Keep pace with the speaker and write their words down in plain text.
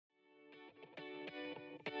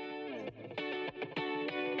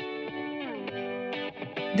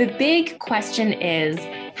The big question is,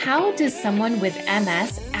 how does someone with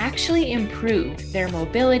MS actually improve their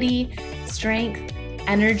mobility, strength,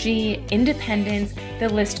 energy, independence? The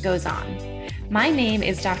list goes on. My name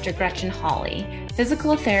is Dr. Gretchen Hawley,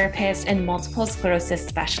 physical therapist and multiple sclerosis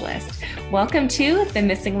specialist. Welcome to the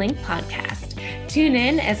Missing Link podcast. Tune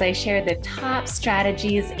in as I share the top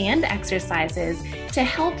strategies and exercises to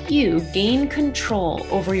help you gain control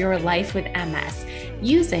over your life with MS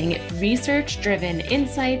using research-driven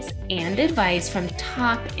insights and advice from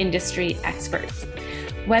top industry experts.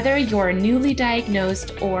 Whether you're newly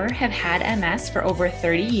diagnosed or have had MS for over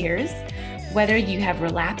 30 years, whether you have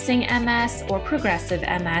relapsing MS or progressive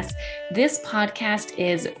MS, this podcast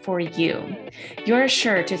is for you. You're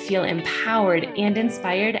sure to feel empowered and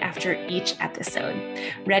inspired after each episode.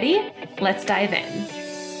 Ready? Let's dive in.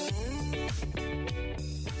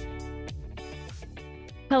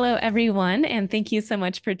 Hello, everyone, and thank you so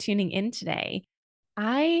much for tuning in today.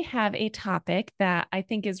 I have a topic that I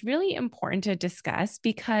think is really important to discuss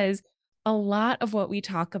because a lot of what we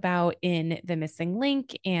talk about in the Missing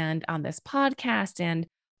Link and on this podcast and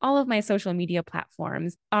all of my social media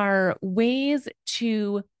platforms are ways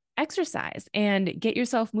to exercise and get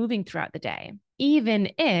yourself moving throughout the day, even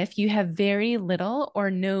if you have very little or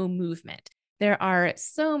no movement. There are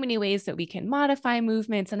so many ways that we can modify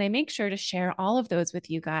movements, and I make sure to share all of those with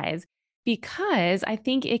you guys because I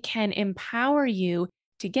think it can empower you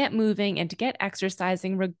to get moving and to get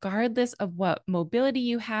exercising regardless of what mobility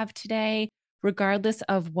you have today, regardless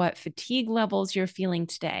of what fatigue levels you're feeling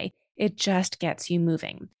today. It just gets you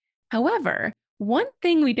moving. However, one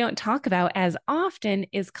thing we don't talk about as often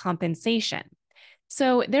is compensation.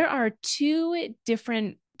 So there are two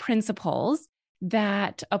different principles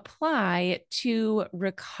that apply to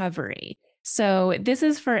recovery. So this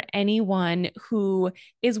is for anyone who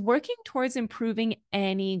is working towards improving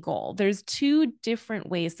any goal. There's two different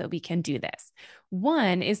ways that we can do this.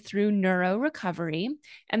 One is through neurorecovery,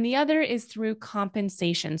 and the other is through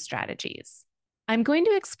compensation strategies. I'm going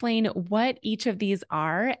to explain what each of these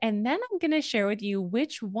are, and then I'm going to share with you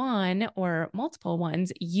which one or multiple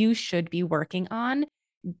ones you should be working on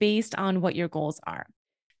based on what your goals are.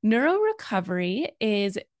 Neurorecovery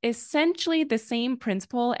is essentially the same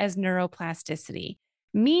principle as neuroplasticity,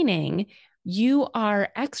 meaning you are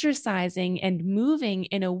exercising and moving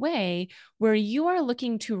in a way where you are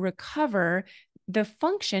looking to recover the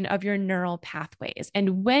function of your neural pathways.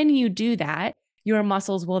 And when you do that, your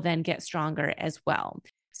muscles will then get stronger as well.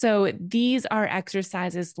 So these are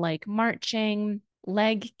exercises like marching,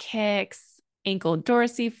 leg kicks, ankle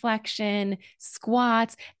dorsiflexion,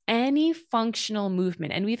 squats, any functional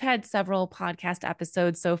movement. And we've had several podcast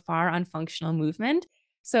episodes so far on functional movement.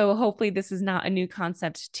 So hopefully this is not a new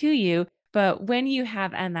concept to you, but when you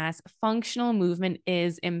have MS, functional movement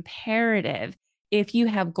is imperative if you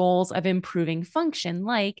have goals of improving function,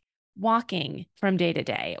 like walking from day to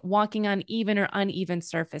day, walking on even or uneven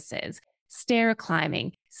surfaces, stair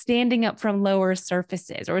climbing, standing up from lower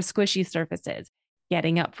surfaces or squishy surfaces,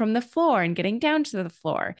 getting up from the floor and getting down to the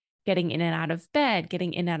floor, getting in and out of bed,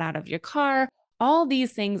 getting in and out of your car. All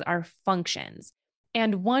these things are functions.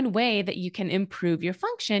 And one way that you can improve your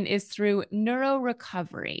function is through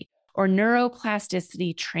neurorecovery or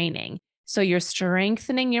neuroplasticity training. So you're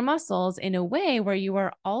strengthening your muscles in a way where you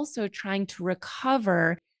are also trying to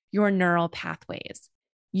recover your neural pathways.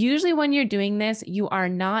 Usually when you're doing this, you are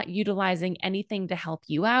not utilizing anything to help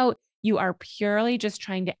you out. You are purely just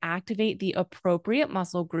trying to activate the appropriate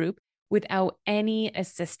muscle group without any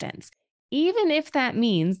assistance, even if that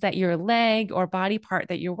means that your leg or body part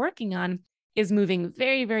that you're working on is moving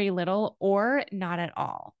very, very little or not at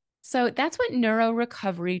all. So that's what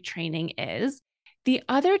neurorecovery training is. The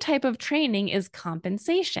other type of training is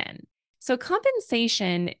compensation. So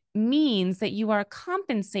compensation means that you are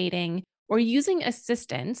compensating or using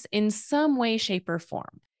assistance in some way, shape, or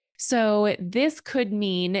form. So this could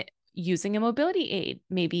mean using a mobility aid,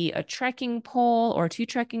 maybe a trekking pole or two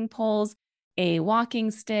trekking poles, a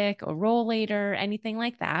walking stick, a rollator, anything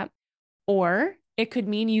like that. Or it could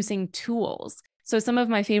mean using tools. So some of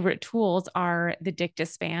my favorite tools are the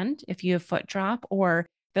dictus band, if you have foot drop, or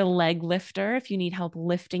the leg lifter, if you need help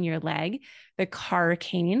lifting your leg. The car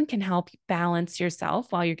cane can help balance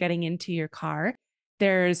yourself while you're getting into your car.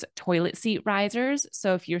 There's toilet seat risers.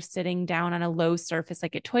 So if you're sitting down on a low surface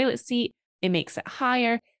like a toilet seat, it makes it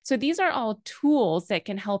higher. So these are all tools that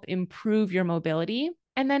can help improve your mobility.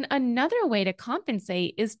 And then another way to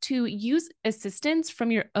compensate is to use assistance from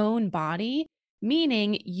your own body,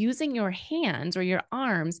 meaning using your hands or your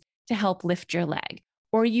arms to help lift your leg,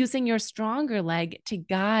 or using your stronger leg to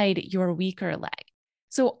guide your weaker leg.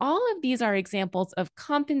 So all of these are examples of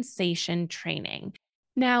compensation training.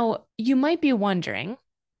 Now, you might be wondering,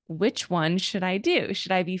 which one should I do?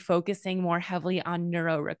 Should I be focusing more heavily on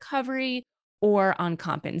neuro recovery or on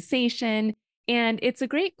compensation? And it's a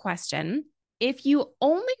great question. If you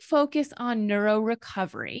only focus on neuro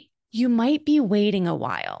recovery, you might be waiting a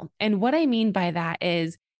while. And what I mean by that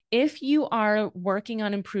is if you are working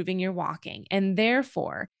on improving your walking and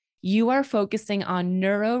therefore you are focusing on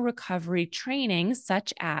neuro recovery training,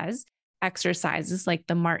 such as exercises like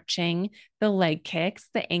the marching, the leg kicks,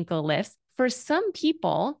 the ankle lifts. For some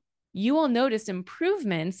people, you will notice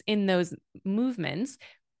improvements in those movements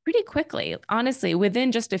pretty quickly. Honestly,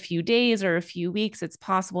 within just a few days or a few weeks, it's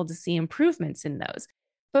possible to see improvements in those.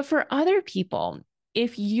 But for other people,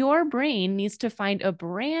 if your brain needs to find a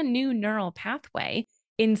brand new neural pathway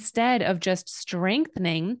instead of just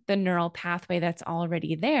strengthening the neural pathway that's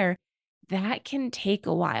already there, that can take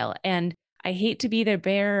a while. And I hate to be the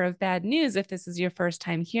bearer of bad news if this is your first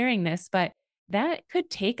time hearing this, but that could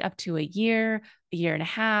take up to a year and a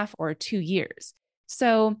half, or 2 years.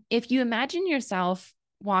 So if you imagine yourself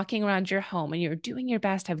walking around your home and you're doing your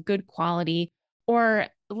best to have good quality, or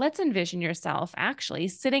let's envision yourself actually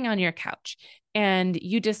sitting on your couch and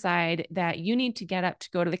you decide that you need to get up to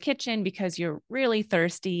go to the kitchen because you're really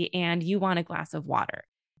thirsty and you want a glass of water.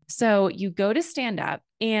 So you go to stand up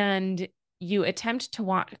and you attempt to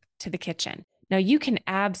walk to the kitchen. Now, you can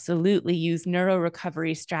absolutely use neuro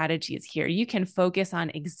recovery strategies here. You can focus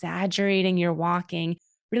on exaggerating your walking,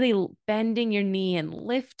 really bending your knee and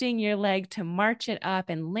lifting your leg to march it up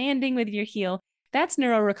and landing with your heel. That's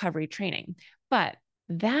neuro recovery training. But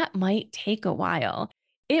that might take a while.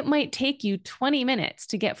 It might take you 20 minutes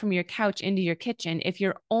to get from your couch into your kitchen if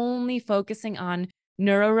you're only focusing on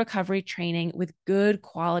neuro recovery training with good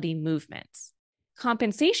quality movements.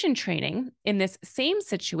 Compensation training in this same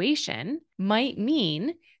situation might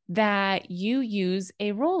mean that you use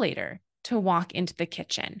a rollator to walk into the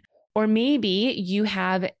kitchen. Or maybe you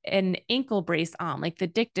have an ankle brace on, like the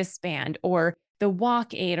dictus band or the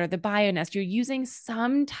walk aid or the bionest. You're using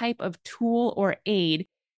some type of tool or aid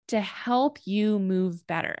to help you move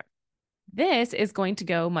better. This is going to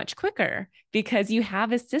go much quicker because you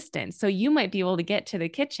have assistance. So you might be able to get to the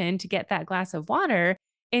kitchen to get that glass of water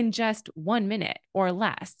in just 1 minute or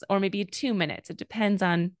less, or maybe 2 minutes. It depends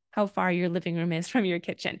on how far your living room is from your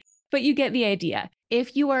kitchen. But you get the idea.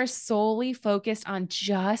 If you are solely focused on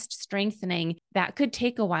just strengthening, that could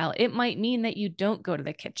take a while. It might mean that you don't go to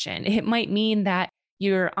the kitchen. It might mean that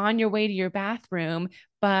you're on your way to your bathroom,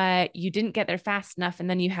 but you didn't get there fast enough and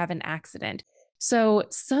then you have an accident. So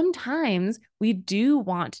sometimes we do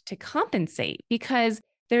want to compensate because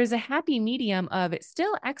there's a happy medium of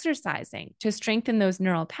still exercising to strengthen those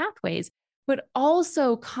neural pathways, but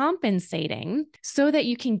also compensating so that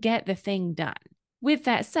you can get the thing done. With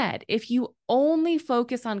that said, if you only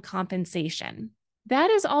focus on compensation, that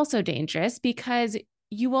is also dangerous because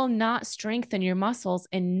you will not strengthen your muscles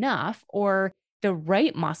enough or the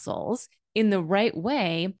right muscles in the right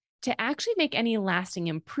way to actually make any lasting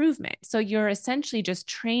improvement. So you're essentially just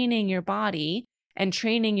training your body and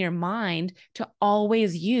training your mind to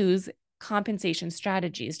always use compensation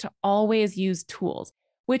strategies, to always use tools,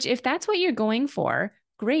 which, if that's what you're going for,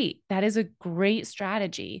 great. That is a great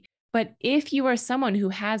strategy. But if you are someone who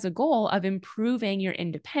has a goal of improving your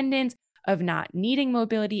independence, of not needing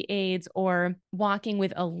mobility aids or walking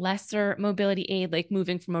with a lesser mobility aid, like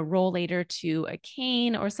moving from a rollator to a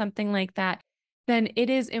cane or something like that, then it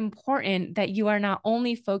is important that you are not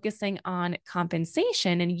only focusing on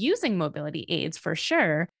compensation and using mobility aids for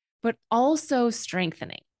sure, but also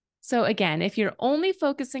strengthening. So again, if you're only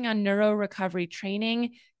focusing on neuro recovery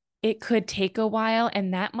training, it could take a while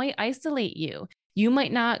and that might isolate you. You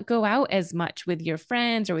might not go out as much with your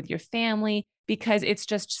friends or with your family because it's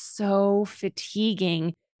just so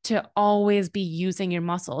fatiguing to always be using your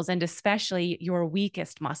muscles and especially your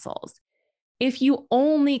weakest muscles. If you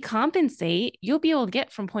only compensate, you'll be able to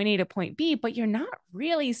get from point A to point B, but you're not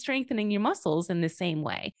really strengthening your muscles in the same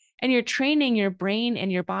way. And you're training your brain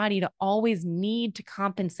and your body to always need to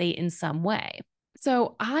compensate in some way.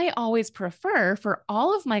 So I always prefer for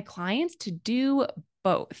all of my clients to do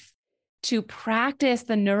both, to practice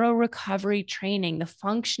the neuro recovery training, the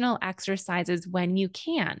functional exercises when you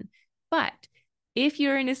can. But if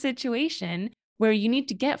you're in a situation where you need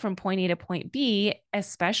to get from point A to point B,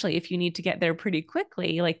 especially if you need to get there pretty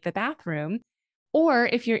quickly, like the bathroom, or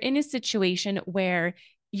if you're in a situation where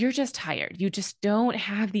you're just tired, you just don't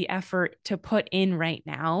have the effort to put in right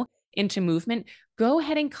now into movement, go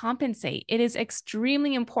ahead and compensate. It is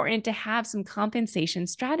extremely important to have some compensation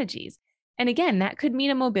strategies. And again, that could mean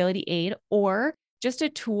a mobility aid or just a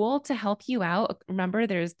tool to help you out. Remember,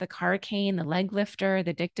 there's the car cane, the leg lifter,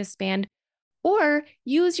 the dictus band. or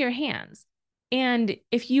use your hands. And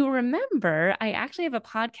if you remember, I actually have a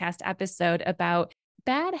podcast episode about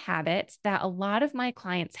bad habits that a lot of my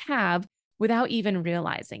clients have without even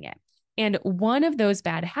realizing it. And one of those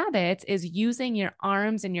bad habits is using your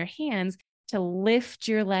arms and your hands to lift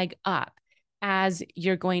your leg up as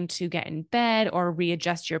you're going to get in bed or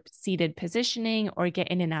readjust your seated positioning or get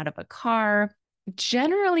in and out of a car.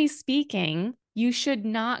 Generally speaking, you should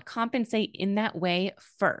not compensate in that way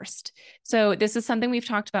first. So, this is something we've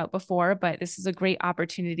talked about before, but this is a great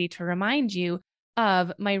opportunity to remind you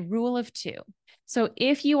of my rule of two. So,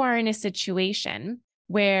 if you are in a situation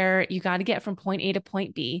where you got to get from point A to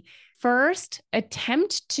point B, first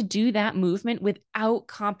attempt to do that movement without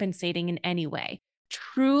compensating in any way.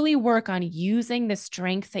 Truly work on using the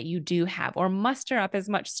strength that you do have, or muster up as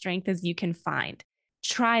much strength as you can find.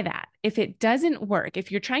 Try that. If it doesn't work,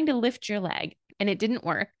 if you're trying to lift your leg and it didn't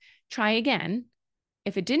work, try again.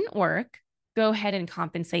 If it didn't work, go ahead and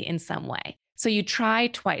compensate in some way. So you try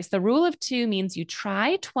twice. The rule of two means you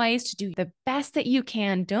try twice to do the best that you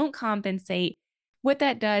can. Don't compensate. What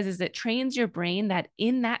that does is it trains your brain that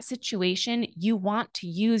in that situation, you want to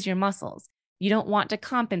use your muscles. You don't want to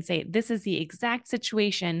compensate. This is the exact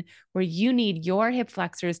situation where you need your hip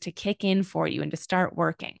flexors to kick in for you and to start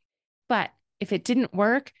working. But if it didn't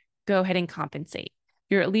work, go ahead and compensate.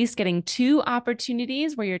 You're at least getting two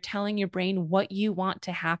opportunities where you're telling your brain what you want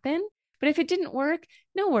to happen. But if it didn't work,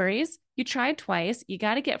 no worries. You tried twice. You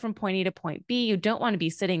got to get from point A to point B. You don't want to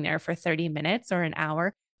be sitting there for 30 minutes or an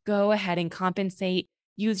hour. Go ahead and compensate.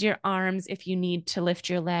 Use your arms if you need to lift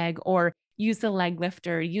your leg, or use the leg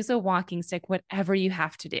lifter, use a walking stick, whatever you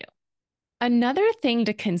have to do. Another thing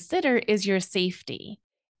to consider is your safety.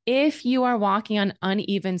 If you are walking on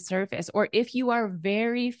uneven surface, or if you are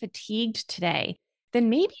very fatigued today, then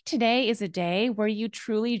maybe today is a day where you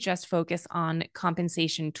truly just focus on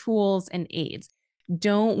compensation tools and aids.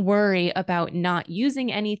 Don't worry about not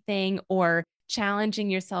using anything or challenging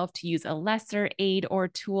yourself to use a lesser aid or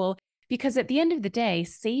tool, because at the end of the day,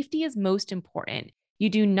 safety is most important. You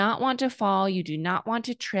do not want to fall. You do not want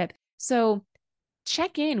to trip. So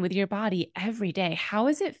check in with your body every day. How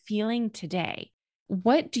is it feeling today?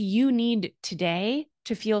 What do you need today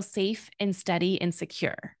to feel safe and steady and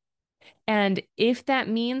secure? And if that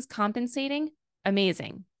means compensating,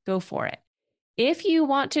 amazing, go for it. If you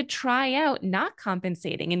want to try out not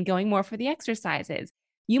compensating and going more for the exercises,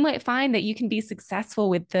 you might find that you can be successful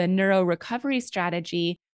with the neurorecovery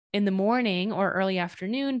strategy in the morning or early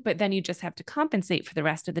afternoon, but then you just have to compensate for the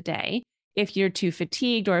rest of the day if you're too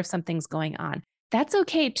fatigued or if something's going on. That's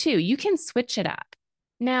okay too. You can switch it up.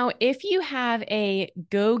 Now, if you have a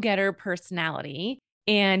go-getter personality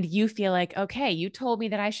and you feel like, okay, you told me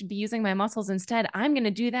that I should be using my muscles instead, I'm going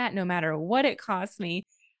to do that no matter what it costs me,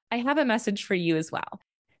 I have a message for you as well.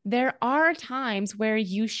 There are times where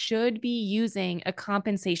you should be using a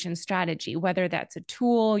compensation strategy, whether that's a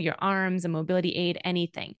tool, your arms, a mobility aid,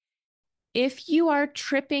 anything. If you are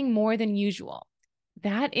tripping more than usual,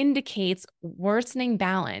 that indicates worsening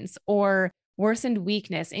balance or worsened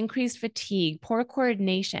weakness, increased fatigue, poor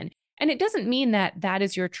coordination. And it doesn't mean that that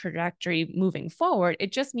is your trajectory moving forward.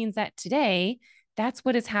 It just means that today, that's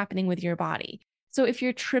what is happening with your body. So if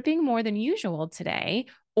you're tripping more than usual today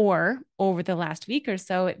or over the last week or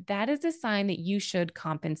so, that is a sign that you should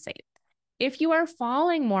compensate. If you are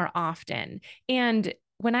falling more often, and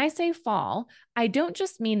when I say fall, I don't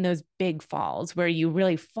just mean those big falls where you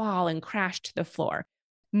really fall and crash to the floor.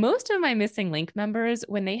 Most of my missing link members,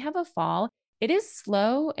 when they have a fall, it is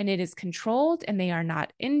slow and it is controlled and they are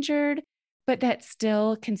not injured, but that's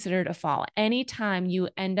still considered a fall. Anytime you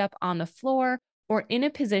end up on the floor or in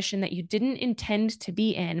a position that you didn't intend to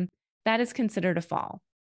be in, that is considered a fall.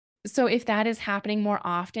 So if that is happening more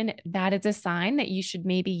often, that is a sign that you should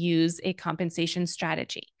maybe use a compensation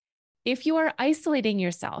strategy. If you are isolating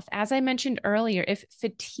yourself, as I mentioned earlier, if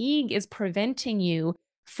fatigue is preventing you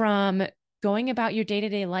from going about your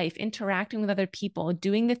day-to-day life, interacting with other people,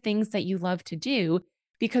 doing the things that you love to do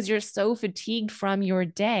because you're so fatigued from your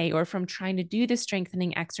day or from trying to do the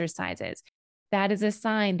strengthening exercises, that is a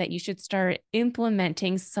sign that you should start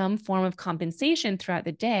implementing some form of compensation throughout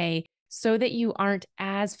the day so that you aren't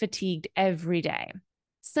as fatigued every day.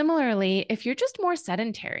 Similarly, if you're just more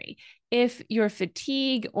sedentary, if your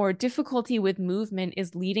fatigue or difficulty with movement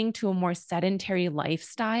is leading to a more sedentary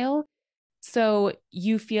lifestyle, so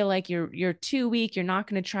you feel like you're too weak, you're not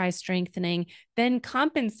going to try strengthening, then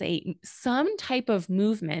compensate some type of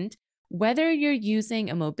movement, whether you're using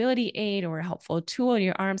a mobility aid or a helpful tool in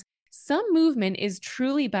your arms. Some movement is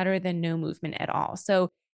truly better than no movement at all. So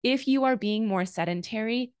if you are being more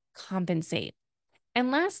sedentary, compensate. And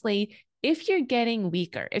lastly, if you're getting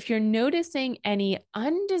weaker, if you're noticing any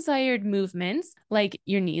undesired movements, like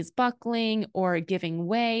your knees buckling or giving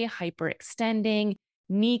way, hyperextending,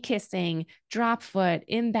 knee kissing, drop foot,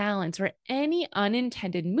 imbalance, or any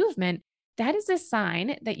unintended movement, that is a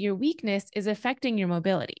sign that your weakness is affecting your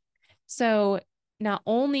mobility. So not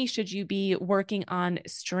only should you be working on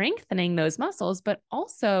strengthening those muscles, but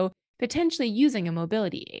also potentially using a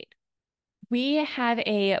mobility aid. We have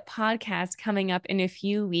a podcast coming up in a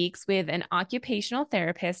few weeks with an occupational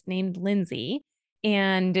therapist named Lindsay,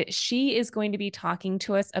 and she is going to be talking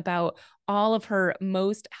to us about all of her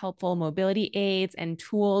most helpful mobility aids and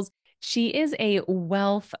tools. She is a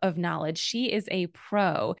wealth of knowledge. She is a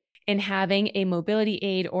pro in having a mobility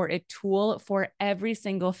aid or a tool for every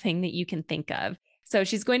single thing that you can think of. So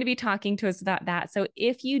she's going to be talking to us about that. So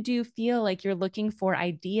if you do feel like you're looking for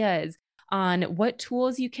ideas on what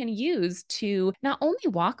tools you can use to not only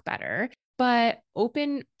walk better, but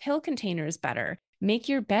open pill containers better, make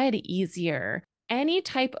your bed easier, any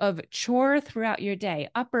type of chore throughout your day,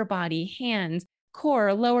 upper body, hands,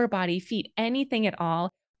 core, lower body, feet, anything at all,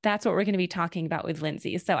 that's what we're going to be talking about with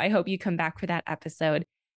Lindsay. So I hope you come back for that episode.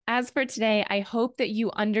 As for today, I hope that you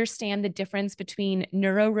understand the difference between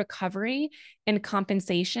neurorecovery and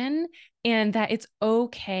compensation, and that it's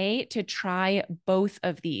okay to try both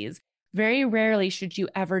of these. Very rarely should you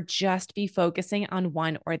ever just be focusing on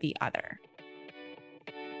one or the other.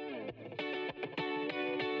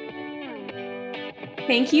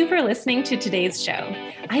 Thank you for listening to today's show.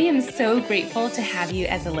 I am so grateful to have you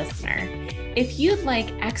as a listener. If you'd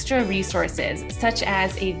like extra resources, such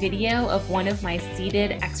as a video of one of my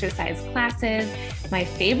seated exercise classes, my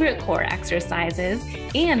favorite core exercises,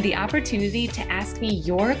 and the opportunity to ask me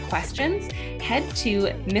your questions, head to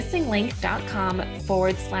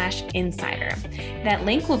missinglink.com/insider. That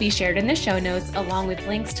link will be shared in the show notes along with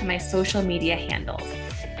links to my social media handles.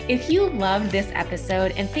 If you loved this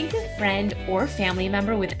episode and think a friend or family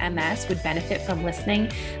member with MS would benefit from listening,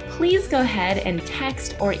 please go ahead and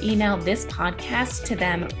text or email this podcast to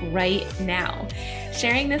them right now.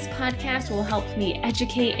 Sharing this podcast will help me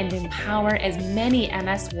educate and empower as many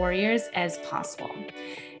MS warriors as possible.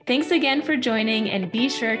 Thanks again for joining, and be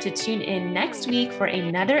sure to tune in next week for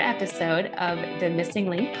another episode of the Missing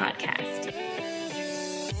Link podcast.